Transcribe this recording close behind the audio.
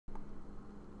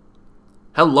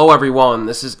Hello everyone,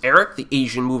 this is Erik, the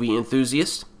Asian movie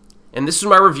enthusiast, and this is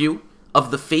my review of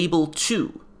the Fable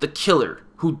 2, The Killer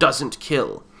Who Doesn't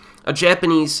Kill, a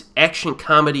Japanese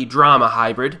action-comedy drama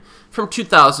hybrid from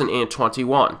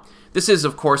 2021. This is,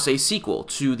 of course, a sequel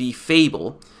to the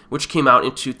Fable, which came out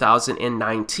in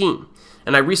 2019,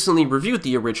 and I recently reviewed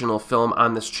the original film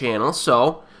on this channel,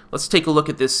 so let's take a look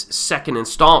at this second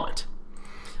installment.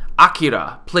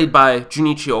 Akira, played by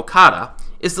Junichi Okada,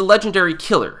 is the legendary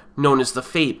killer known as the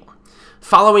Fable.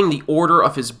 Following the order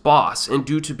of his boss and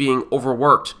due to being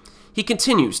overworked, he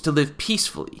continues to live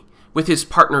peacefully with his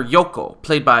partner Yoko,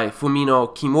 played by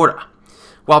Fumino Kimura,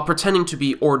 while pretending to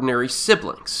be ordinary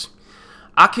siblings.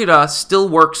 Akira still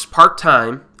works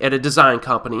part-time at a design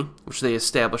company, which they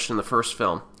established in the first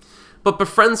film, but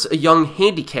befriends a young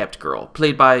handicapped girl,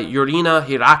 played by Yurina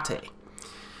Hirate,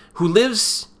 who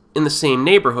lives in the same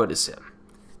neighborhood as him.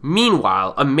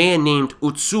 Meanwhile, a man named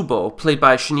Utsubo, played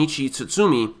by Shinichi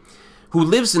Tsutsumi, who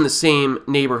lives in the same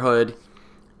neighborhood,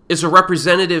 is a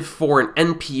representative for an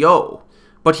NPO,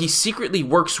 but he secretly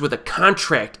works with a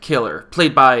contract killer,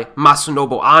 played by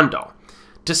Masanobu Ando,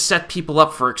 to set people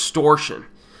up for extortion,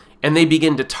 and they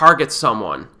begin to target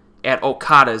someone at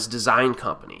Okada's design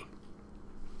company.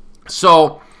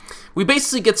 So, we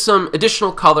basically get some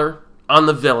additional color on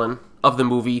the villain of the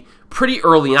movie pretty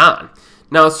early on.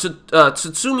 Now,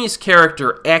 Tsutsumi's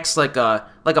character acts like a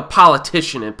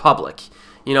politician in public.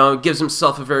 You know, gives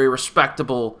himself a very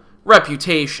respectable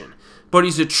reputation, but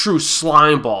he's a true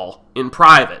slimeball in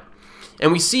private.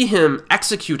 And we see him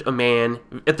execute a man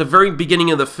at the very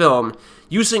beginning of the film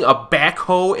using a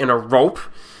backhoe and a rope,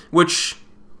 which,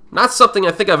 not something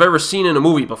I think I've ever seen in a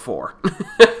movie before.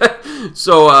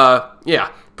 So, yeah,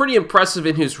 pretty impressive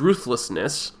in his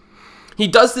ruthlessness. He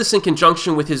does this in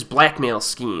conjunction with his blackmail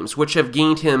schemes, which have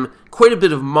gained him quite a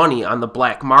bit of money on the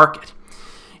black market.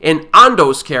 And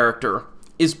Ando's character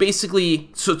is basically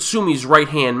Tsutsumi's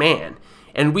right-hand man,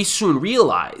 and we soon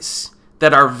realize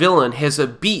that our villain has a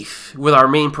beef with our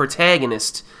main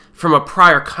protagonist from a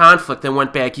prior conflict that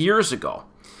went back years ago.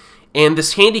 And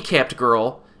this handicapped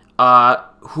girl,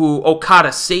 who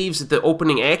Okada saves at the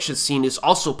opening action scene, is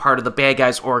also part of the bad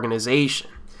guy's organization.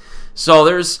 So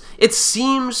it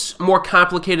seems more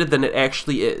complicated than it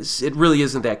actually is. It really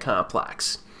isn't that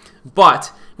complex.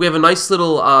 But we have a nice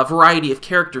little variety of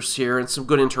characters here and some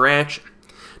good interaction.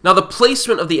 Now, the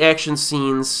placement of the action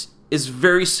scenes is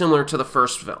very similar to the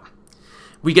first film.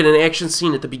 We get an action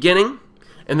scene at the beginning,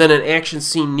 and then an action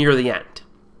scene near the end.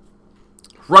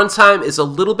 Runtime is a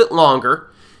little bit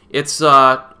longer. It's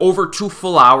over 2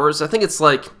 full hours. I think it's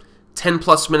like 10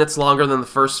 plus minutes longer than the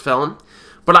first film.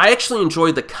 But I actually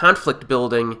enjoyed the conflict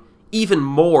building even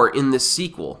more in this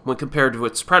sequel when compared to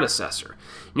its predecessor.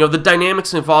 You know, the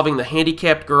dynamics involving the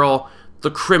handicapped girl, the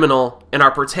criminal, and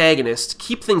our protagonist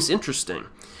keep things interesting.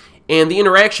 And the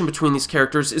interaction between these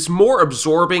characters is more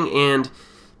absorbing and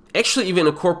actually even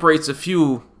incorporates a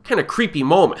few kind of creepy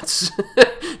moments.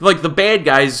 Like, the bad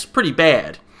guy's pretty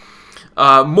bad.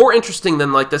 More interesting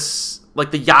than like the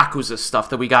Yakuza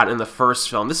stuff that we got in the first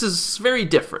film. This is very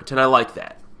different, and I like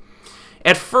that.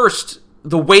 At first,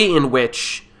 the way in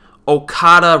which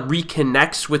Okada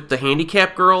reconnects with the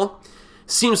handicapped girl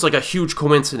seems like a huge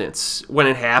coincidence when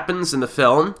it happens in the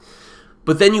film,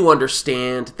 but then you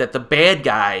understand that the bad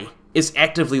guy is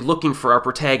actively looking for our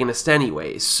protagonist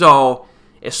anyways. So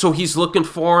he's looking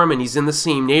for him, and he's in the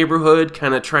same neighborhood,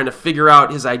 kind of trying to figure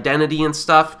out his identity and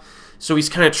stuff, so he's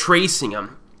kind of tracing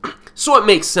him. So it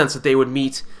makes sense that they would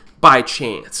meet by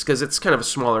chance, because it's kind of a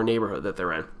smaller neighborhood that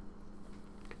they're in.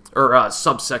 Or a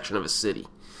subsection of a city.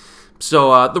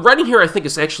 So the writing here I think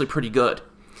is actually pretty good.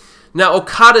 Now,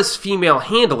 Okada's female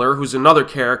handler, who's another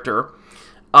character,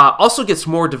 also gets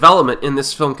more development in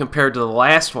this film compared to the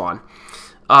last one.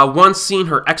 One scene,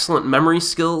 her excellent memory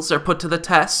skills are put to the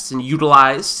test and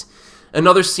utilized.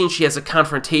 Another scene, she has a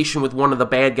confrontation with one of the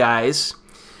bad guys.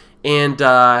 And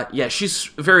yeah, she's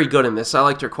very good in this. I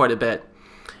liked her quite a bit.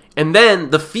 And then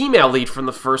the female lead from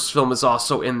the first film is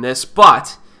also in this,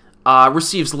 but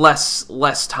receives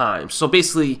less time. So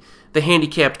basically, the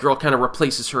handicapped girl kind of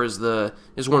replaces her as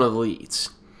one of the leads.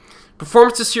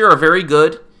 Performances here are very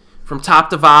good, from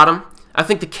top to bottom. I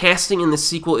think the casting in the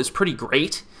sequel is pretty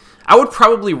great. I would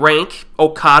probably rank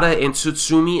Okada and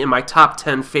Tsutsumi in my top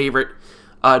 10 favorite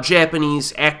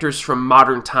Japanese actors from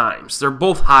modern times. They're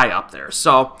both high up there.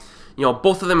 So, you know,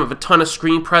 both of them have a ton of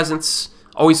screen presence.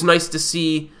 Always nice to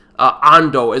see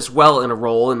Ando as well in a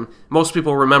role, and most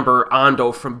people remember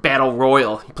Ando from Battle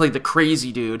Royale. He played the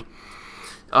crazy dude.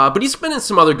 But he's been in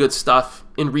some other good stuff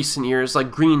in recent years,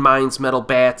 like Green Mines, Metal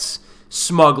Bats,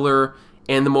 Smuggler,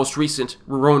 and the most recent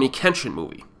Rurouni Kenshin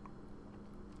movie.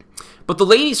 But the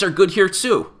ladies are good here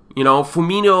too. You know,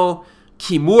 Fumino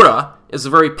Kimura is a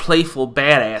very playful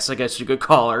badass, I guess you could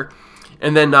call her.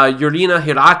 And then Yurina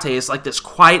Hirate is like this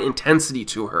quiet intensity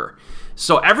to her.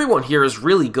 So everyone here is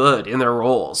really good in their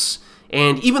roles.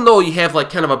 And even though you have like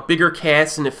kind of a bigger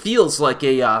cast and it feels like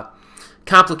a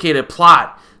complicated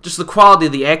plot, just the quality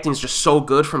of the acting is just so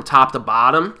good from top to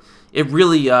bottom. It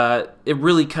really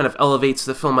kind of elevates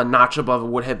the film a notch above it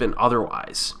would have been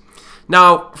otherwise.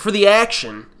 Now, for the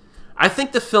action, I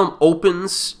think the film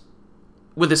opens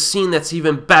with a scene that's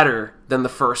even better than the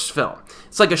first film.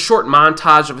 It's like a short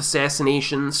montage of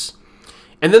assassinations,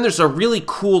 and then there's a really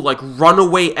cool like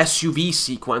runaway SUV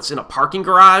sequence in a parking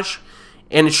garage,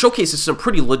 and it showcases some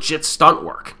pretty legit stunt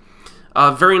work.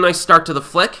 Very nice start to the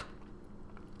flick.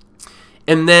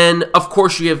 And then, of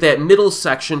course, you have that middle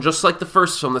section, just like the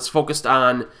first film, that's focused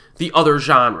on the other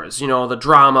genres. You know, the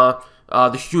drama,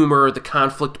 the humor, the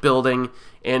conflict building,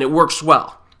 and it works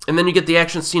well. And then you get the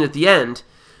action scene at the end,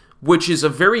 which is a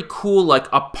very cool, like,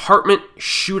 apartment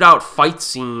shootout fight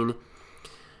scene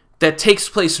that takes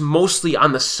place mostly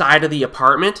on the side of the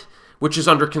apartment, which is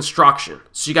under construction.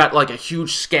 So you got, like, a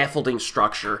huge scaffolding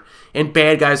structure, and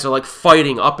bad guys are, like,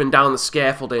 fighting up and down the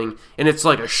scaffolding, and it's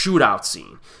like a shootout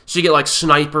scene. So you get, like,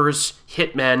 snipers,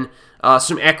 hitmen,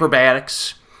 some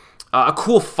acrobatics, a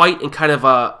cool fight in kind of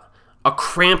a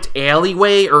cramped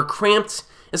alleyway, or cramped...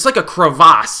 It's like a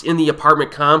crevasse in the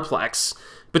apartment complex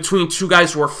between two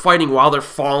guys who are fighting while they're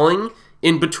falling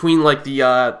in between, like,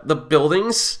 the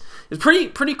buildings. It's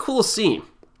pretty cool scene.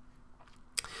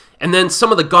 And then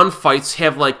some of the gunfights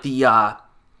have, like, the,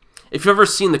 if you've ever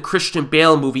seen the Christian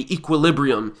Bale movie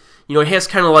Equilibrium, you know, it has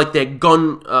kind of like that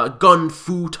gun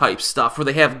fu type stuff where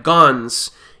they have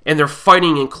guns and they're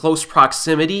fighting in close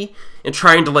proximity and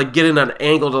trying to, like, get in an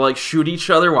angle to, like, shoot each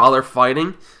other while they're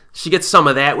fighting. She gets some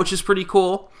of that, which is pretty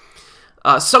cool.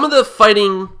 Some of the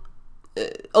fighting,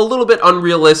 a little bit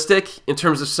unrealistic in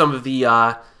terms of some of the,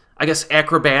 I guess,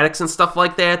 acrobatics and stuff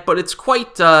like that, but it's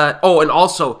quite, oh, and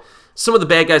also, some of the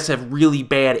bad guys have really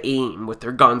bad aim with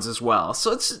their guns as well.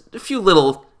 So it's a few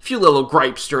little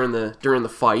gripes during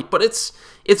the fight, but it's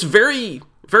very,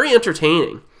 very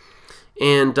entertaining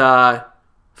and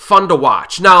fun to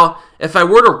watch. Now, if I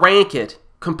were to rank it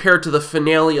compared to the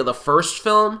finale of the first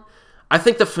film, I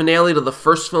think the finale to the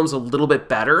first film is a little bit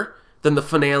better than the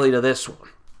finale to this one.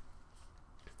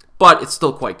 But it's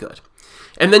still quite good.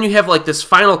 And then you have like this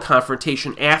final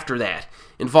confrontation after that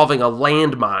involving a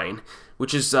landmine,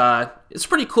 which is it's a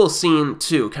pretty cool scene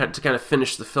too, to kind of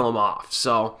finish the film off.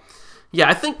 So, yeah,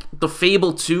 I think The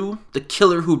Fable 2, The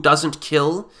Killer Who Doesn't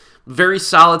Kill, very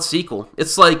solid sequel.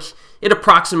 It's like, it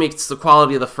approximates the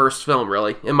quality of the first film,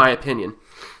 really, in my opinion.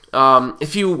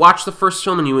 If you watch the first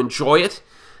film and you enjoy it,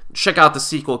 check out the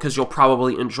sequel because you'll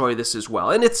probably enjoy this as well.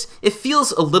 And it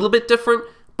feels a little bit different,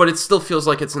 but it still feels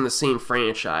like it's in the same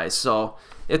franchise. So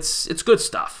it's good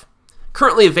stuff.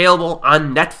 Currently available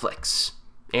on Netflix.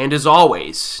 And as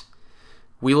always,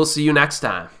 we will see you next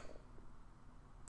time.